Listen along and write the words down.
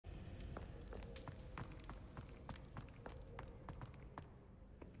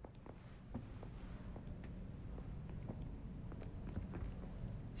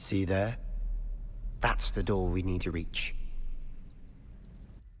See there? That's the door we need to reach.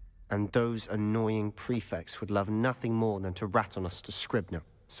 And those annoying prefects would love nothing more than to rat on us to Scribner,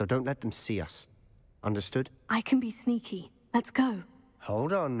 so don't let them see us. Understood? I can be sneaky. Let's go.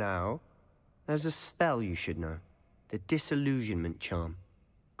 Hold on now. There's a spell you should know. The Disillusionment charm.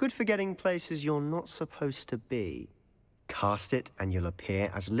 Good for getting places you're not supposed to be. Cast it and you'll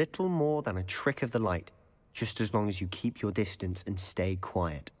appear as little more than a trick of the light, just as long as you keep your distance and stay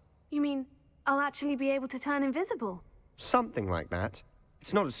quiet. You mean I'll actually be able to turn invisible? Something like that.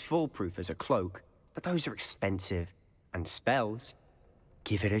 It's not as foolproof as a cloak, but those are expensive. And spells,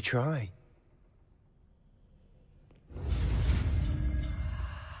 give it a try.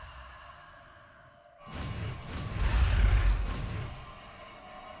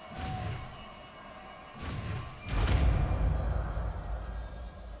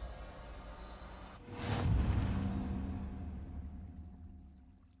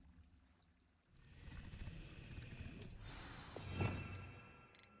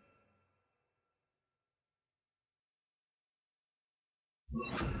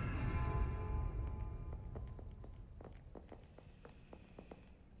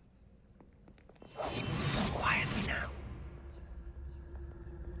 Quietly now.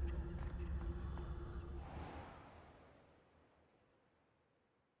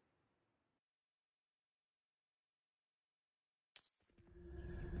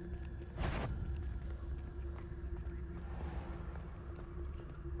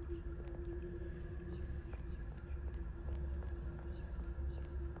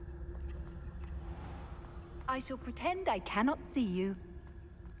 I shall pretend I cannot see you.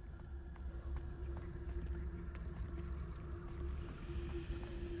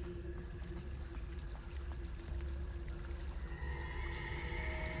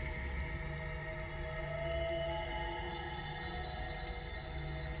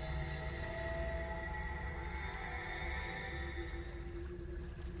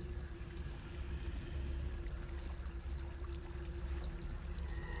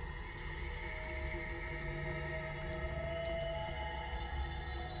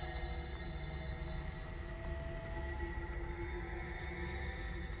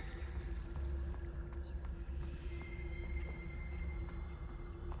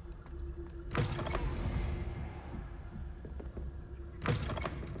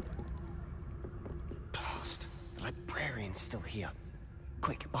 The librarian's still here.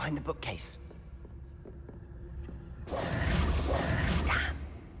 Quick, behind the bookcase. Damn!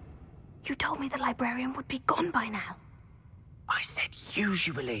 You told me the librarian would be gone by now. I said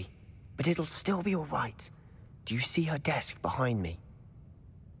usually, but it'll still be all right. Do you see her desk behind me?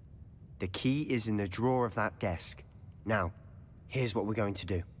 The key is in the drawer of that desk. Now, here's what we're going to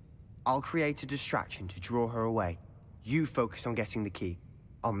do. I'll create a distraction to draw her away. You focus on getting the key.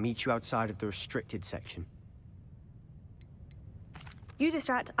 I'll meet you outside of the restricted section. You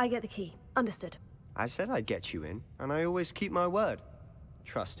distract, I get the key. Understood. I said I'd get you in, and I always keep my word.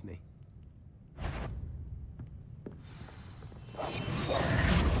 Trust me.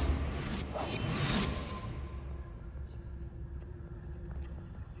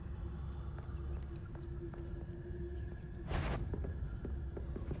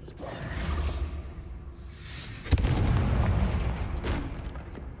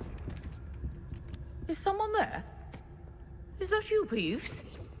 Is someone there? Is that you,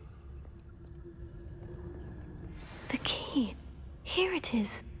 Peeves? The key. Here it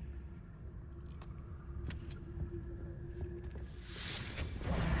is.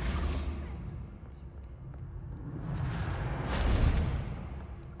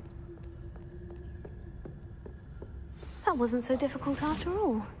 That wasn't so difficult after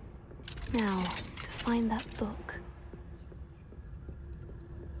all. Now, to find that book.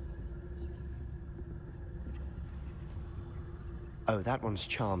 Oh, that one's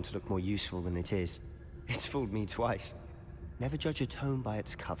charmed to look more useful than it is. It's fooled me twice. Never judge a tome by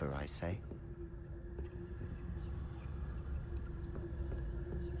its cover, I say.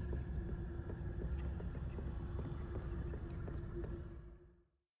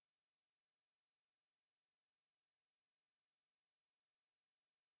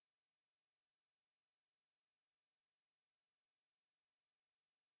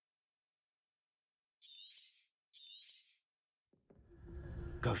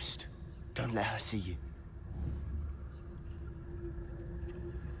 Ghost, don't let her see you.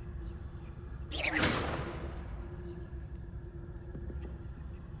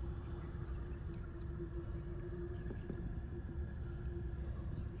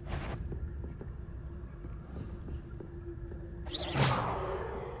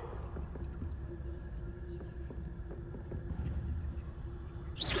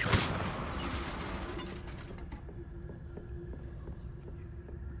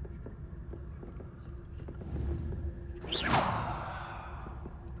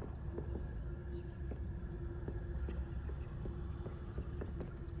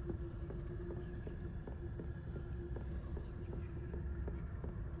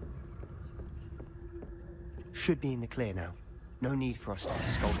 should be in the clear now. No need for us to be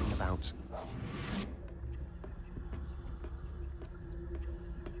skulking about.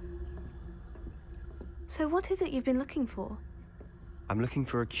 So what is it you've been looking for? I'm looking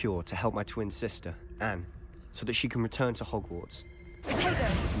for a cure to help my twin sister, Anne, so that she can return to Hogwarts.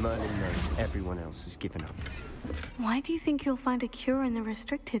 As Merlin knows, everyone else has given up. Why do you think you'll find a cure in the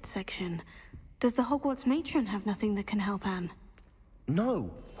restricted section? Does the Hogwarts matron have nothing that can help Anne? No!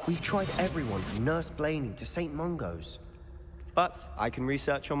 We've tried everyone from Nurse Blaney to St. Mungo's. But I can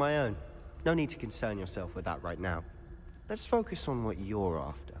research on my own. No need to concern yourself with that right now. Let's focus on what you're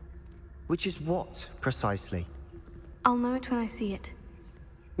after. Which is what, precisely? I'll know it when I see it.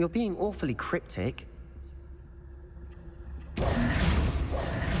 You're being awfully cryptic. We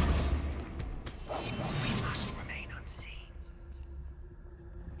must remain unseen.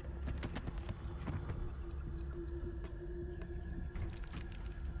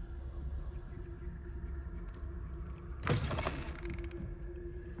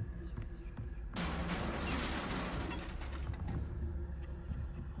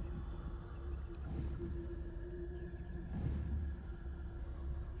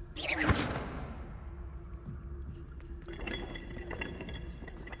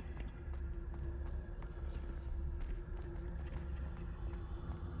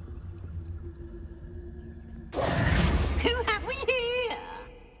 Who have we here?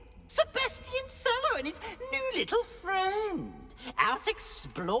 Sebastian Cello and his new little friend, out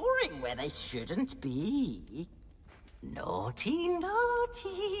exploring where they shouldn't be. Naughty,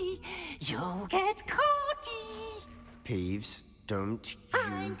 naughty, you'll get caughty. Peeves, don't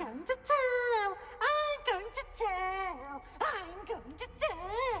I'm going to tell, I'm going to tell, I'm going to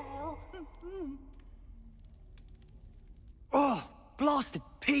tell. Oh, blasted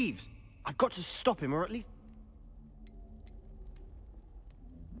Peeves! I've got to stop him, or at least...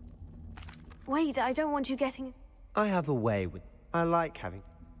 Wait, I don't want you getting... I have a way with... I like having...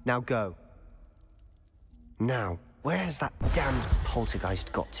 Now go. Now, where has that damned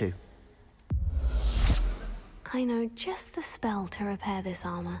poltergeist got to? I know just the spell to repair this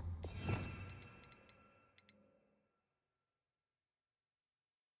armor.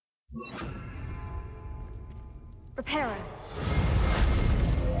 Reparo.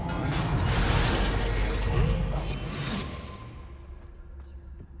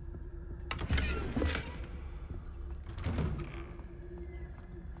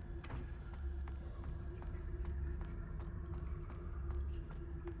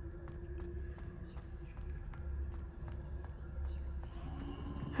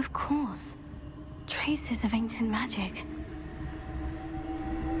 Of course. Traces of ancient magic.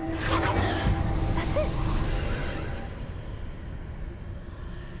 That's it.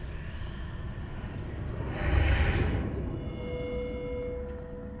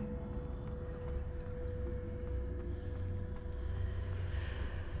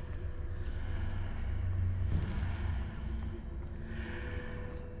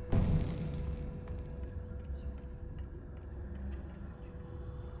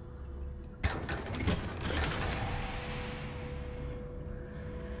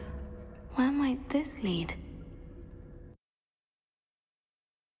 Where might this lead?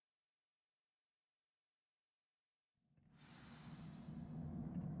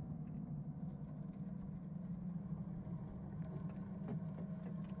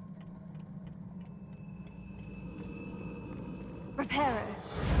 Reparo.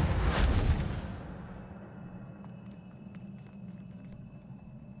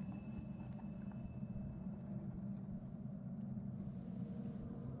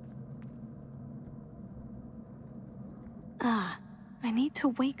 Ah, I need to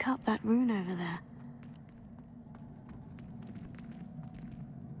wake up that rune over there.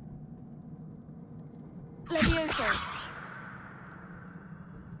 Levioso.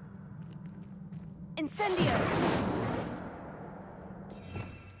 Incendio.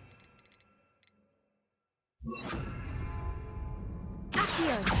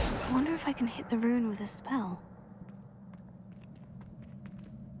 Accio. I wonder if I can hit the rune with a spell.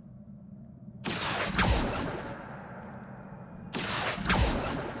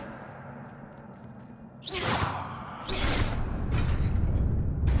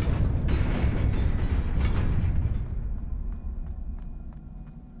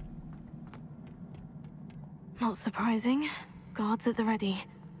 Not surprising. Guards at the ready.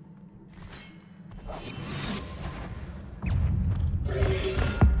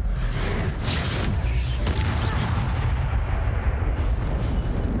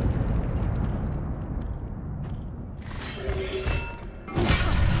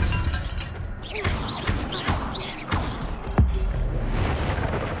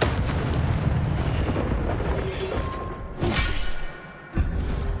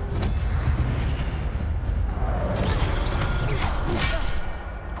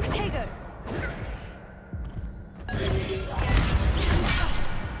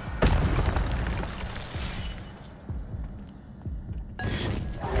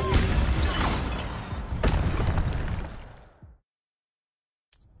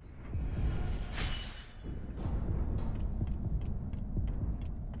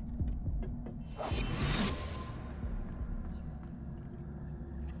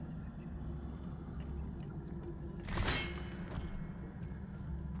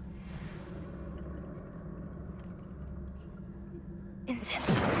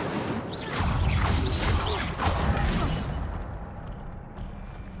 Incendio.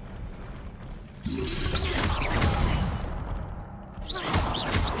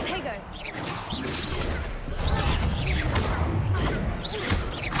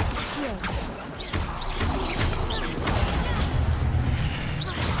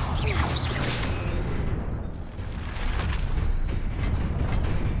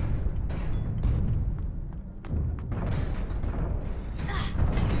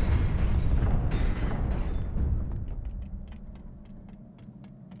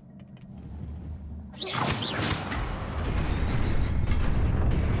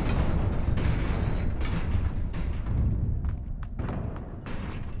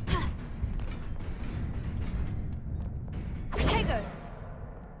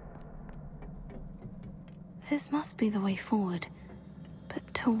 This must be the way forward.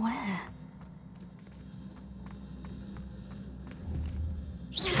 But to where?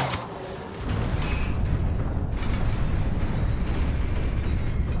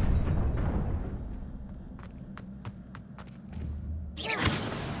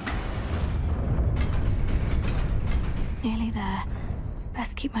 Nearly there.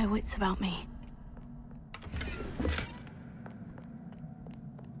 Best keep my wits about me.